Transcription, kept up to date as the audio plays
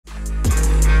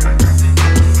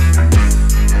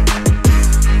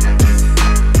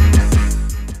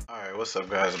What's up,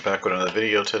 guys? I'm back with another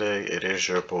video today. It is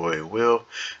your boy Will.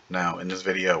 Now in this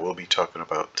video we'll be talking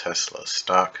about Tesla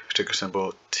stock, ticker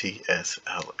symbol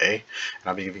TSLA, and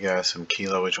I'll be giving you guys some key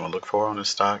levels you want to look for on this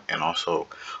stock, and also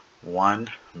one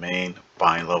main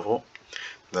buying level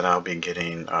that I'll be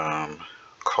getting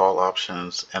call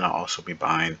options, and I'll also be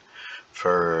buying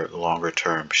for longer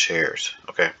term shares.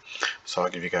 Okay, so I'll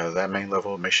give you guys that main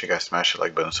level. Make sure you guys smash the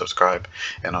like button, subscribe,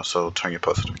 and also turn your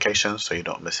post notifications so you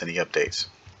don't miss any updates.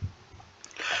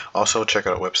 Also, check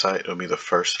out our website. It'll be the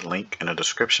first link in the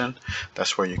description.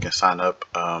 That's where you can sign up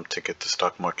to get the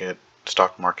stock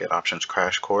market options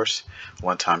crash course,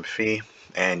 one-time fee,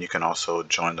 and you can also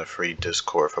join the free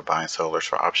Discord for buying sellers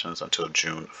for options until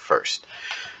June 1st.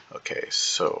 Okay,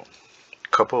 so a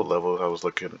couple of levels I was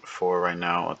looking for right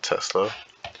now on Tesla.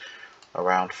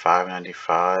 Around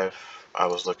 595, I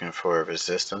was looking for a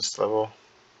resistance level.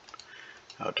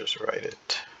 I'll just write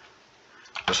it.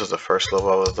 This is the first level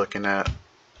I was looking at.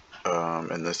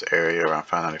 In this area around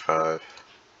 595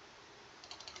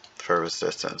 for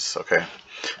resistance. Okay,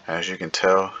 as you can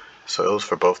tell, so it was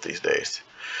for both these days.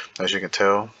 As you can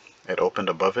tell, it opened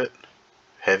above it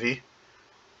heavy,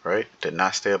 right? Did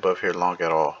not stay above here long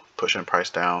at all, pushing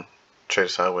price down,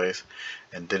 traded sideways,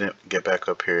 and didn't get back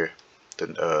up here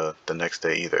the next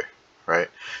day either, right?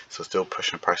 So still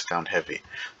pushing price down heavy.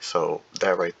 So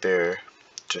that right there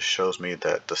just shows me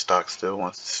that the stock still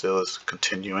is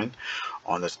continuing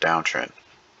on this downtrend.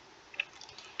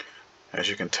 As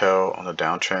you can tell on the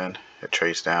downtrend, it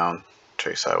trades down,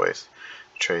 trades sideways,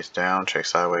 trades down, trades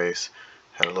sideways,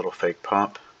 had a little fake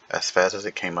pump. As fast as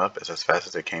it came up is as fast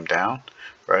as it came down,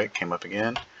 right? Came up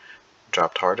again,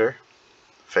 dropped harder,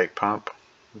 fake pump,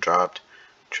 dropped,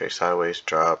 trade sideways,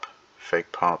 drop,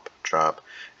 fake pump, drop,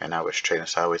 and now it's trading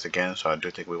sideways again. So I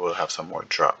do think we will have some more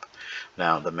drop.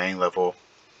 Now the main level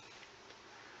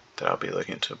that I'll be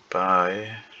looking to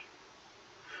buy,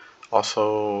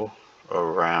 also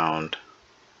around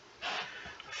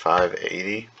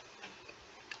 580,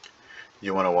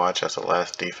 you want to watch as the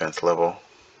last defense level.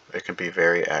 It can be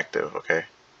very active. Okay,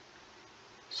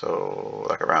 so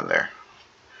like around there,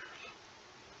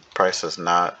 price does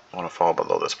not want to fall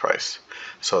below this price.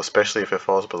 So especially if it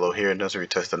falls below here and doesn't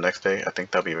retest the next day, I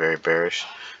think that'll be very bearish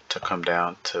to come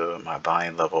down to my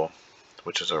buying level,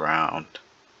 which is around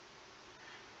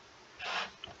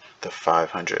the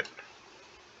 500.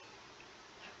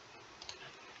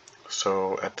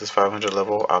 So at this 500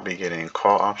 level, I'll be getting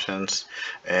call options,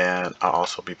 and I'll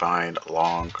also be buying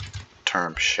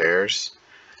long-term shares,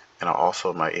 and I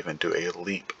also might even do a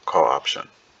leap call option.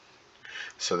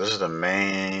 So this is the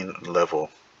main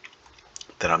level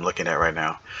that I'm looking at right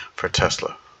now for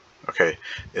Tesla. Okay,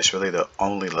 it's really the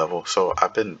only level. So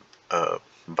I've been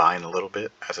buying a little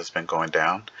bit as it's been going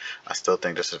down. I still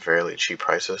think this is fairly cheap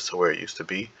prices to where it used to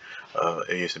be.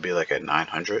 It used to be like at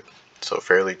 900, so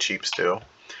fairly cheap still.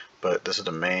 But this is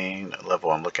the main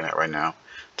level I'm looking at right now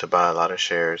to buy a lot of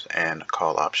shares and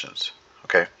call options.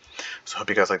 Okay, so hope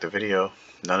you guys liked the video.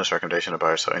 None is recommendation to buy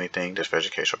or sell anything, just for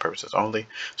educational purposes only.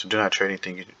 So do not trade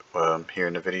anything here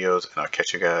in the videos, and I'll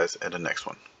catch you guys in the next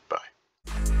one.